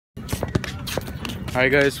Alright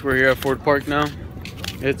guys, we're here at Ford Park now.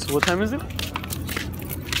 It's, what time is it?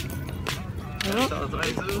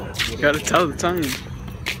 You gotta tell the time.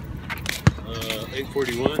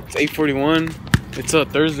 8:41. It's 8:41. It's a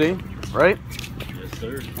Thursday, right? Yes,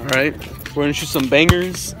 sir. Alright, we're gonna shoot some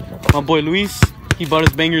bangers. My boy Luis, he bought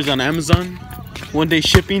his bangers on Amazon. 1 day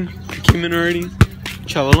shipping, came in already.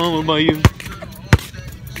 Chavalon, what about you?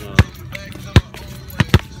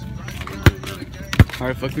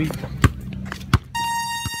 Alright, fuck me.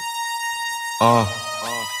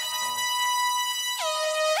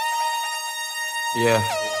 Yeah.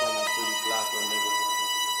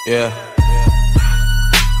 Yeah.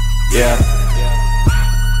 Yeah.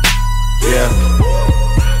 Yeah.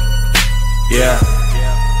 Yeah.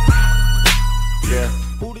 Yeah.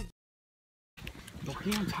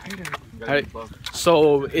 Okay, I'm tired. Alright,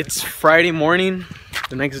 so it's Friday morning,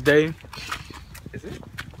 the next day. Is it?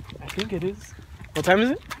 I think it is. What time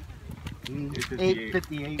is it?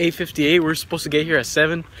 8:58. 8:58. We're supposed to get here at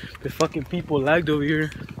 7. The fucking people lagged over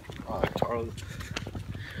here. Charles.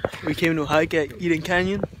 We came to hike at Eden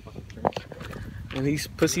Canyon. And these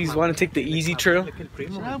pussies want to take the easy trail.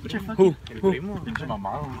 Who? What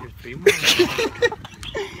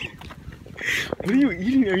are you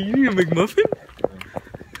eating? Are you eating a McMuffin?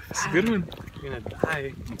 It's a good one. You're gonna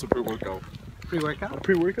die. It's a pre-workout. Pre-workout? A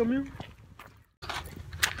pre-workout meal?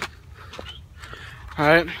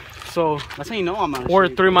 Alright, so that's how you know I'm on. we're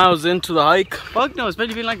 3 miles into the hike. Fuck no, it's better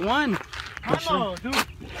to be like 1. I know, dude.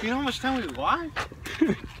 You know how much time we walked?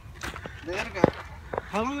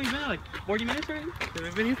 How long have we been? Like 40 minutes already?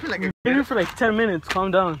 We've been here for like 10 minutes.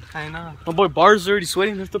 Calm down. I know. My boy Bar's already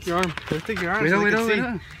sweating. Lift up your arm. Lift up your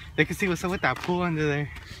arm. They can see what's up with that pool under there.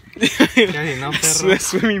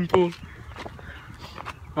 Swimming pool.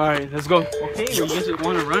 Alright, let's go. Okay, you guys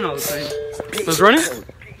want to run all the time. Let's run it?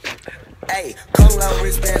 Hey, come long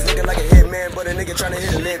wristbands looking like a hitman, but a nigga tryna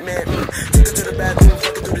hit a lit man. Took her to the bathroom,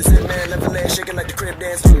 fucking through the zip man, left her leg shaking like the crib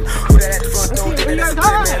dance. Who that at the front door? Think that's a tip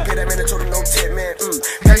man. Pay that man and told him no tip man.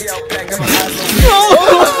 Back out back, got my eyes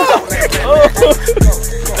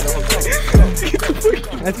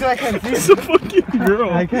on. That's what I can see. It's a fucking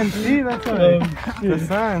girl. I can see. That's what. The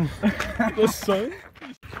sun. The sun?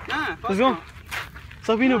 Nah, let's go.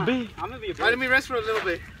 Stop being a bitch. I'm gonna be a bitch. Let me rest for a little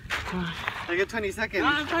bit. I get 20 seconds.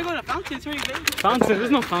 Nah, I'm trying to go to the fountain. It's already big. Fountain? There's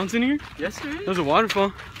no fountain here. Yes, there is. There's a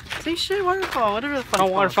waterfall. Say shit, waterfall. Whatever the fuck. All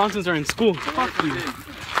water fountains are in school. Fuck you.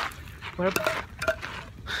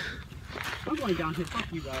 I'm going down here.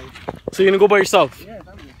 Fuck you guys. So you're gonna go by yourself? Yeah,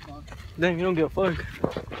 that would be fun. Damn, you don't give a fuck.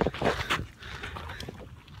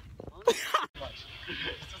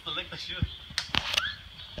 Just to lick the shoe.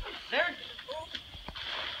 There.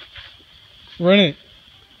 Run it.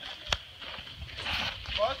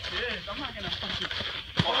 Fuck this. I'm not gonna fucking.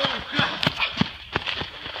 Oh god.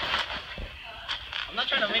 I'm not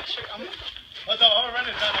trying to make sure. I'm gonna run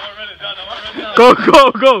it down. I'm gonna run it down. Go,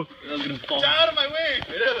 go, go. Get out of my way.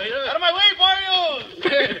 Out of my way, Barrios.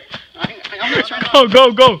 I'm not trying to. Oh,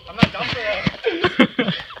 go, go. I'm not down for that.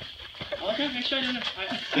 I'm trying to make sure I didn't.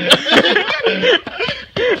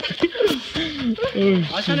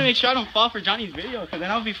 I was trying to make sure I don't fall for Johnny's video, because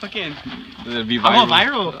then I'll be fucking. It'll be viral. I'm a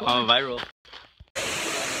viral. I'm a viral.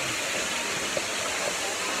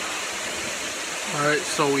 Alright,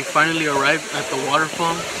 so we finally arrived at the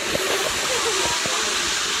waterfall.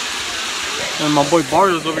 And my boy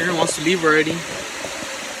Barrios over here wants to leave already.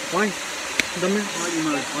 Why? Dumbass.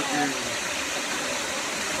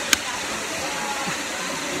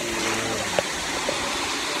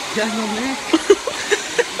 You have no neck?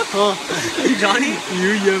 Huh? Johnny?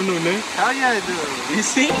 You have no neck? Hell yeah, I do. You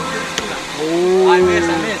see? Oh. I missed.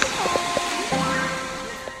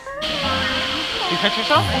 You catch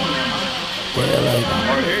yourself?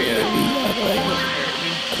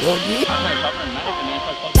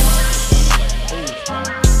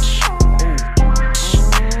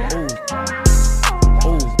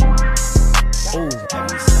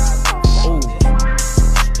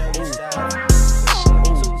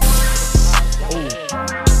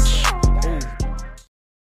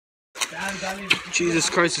 Jesus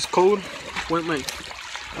Christ, it's cold. Went like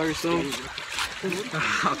by yourself.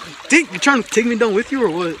 Dick, you trying to take me down with you or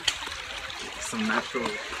what?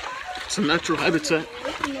 Some natural habitat.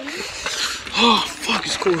 Oh fuck,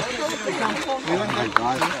 it's cold. Oh my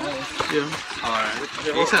god. Yeah. Alright.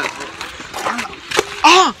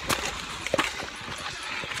 Ah!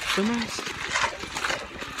 So nice.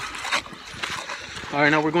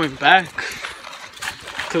 Alright, now we're going back.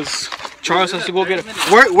 Cause Charles has to go get it.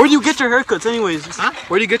 Where do you get your haircuts anyways? Huh?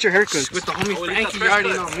 Where do you get your haircuts? With the homie Frankie, you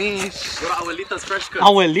already know me. Abuelita's fresh cut.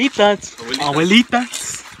 Abuelitas.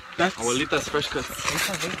 Abuelitas. That's Abuelita's fresh cut.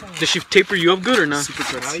 Does she taper you up good or not? Super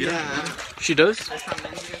cut. Yeah. She does?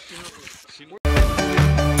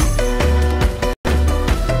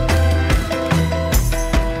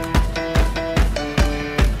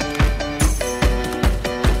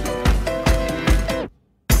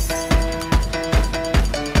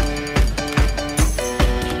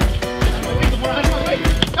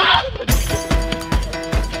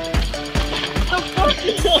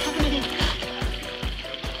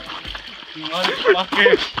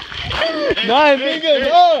 Nah, nigga,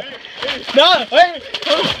 no! Nah, wait!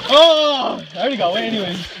 Oh! I already got away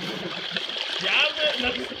anyways.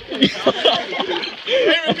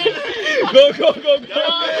 Go, go, go,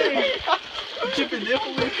 go! Chip and dip.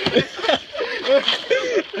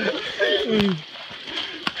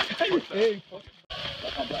 Hey,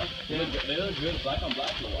 They look good black on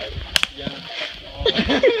black or white. Yeah.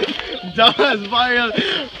 Dumbass Barrios.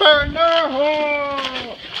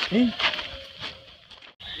 hey.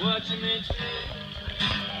 What you meant to me,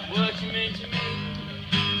 what you meant to me,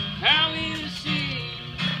 how you see,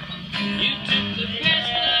 you took the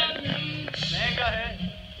best of me. Man, go ahead.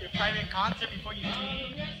 Your private concert before you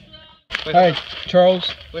leave. Alright,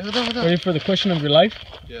 Charles, Wait, hold on, hold on. ready for the question of your life?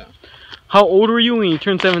 Yeah. How old were you when you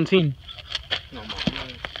turned 17? No, Mom.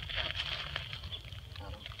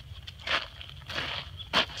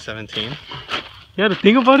 17. You had to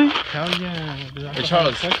think about it? Hell yeah. Hey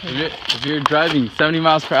Charles, if you're driving 70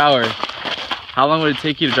 miles per hour, how long would it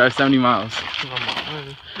take you to drive 70 miles?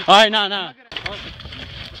 Alright, nah.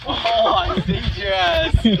 Oh, I saved your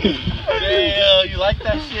ass. Damn, you like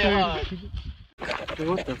that shit, huh?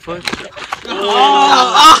 What the fuck?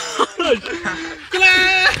 Oh!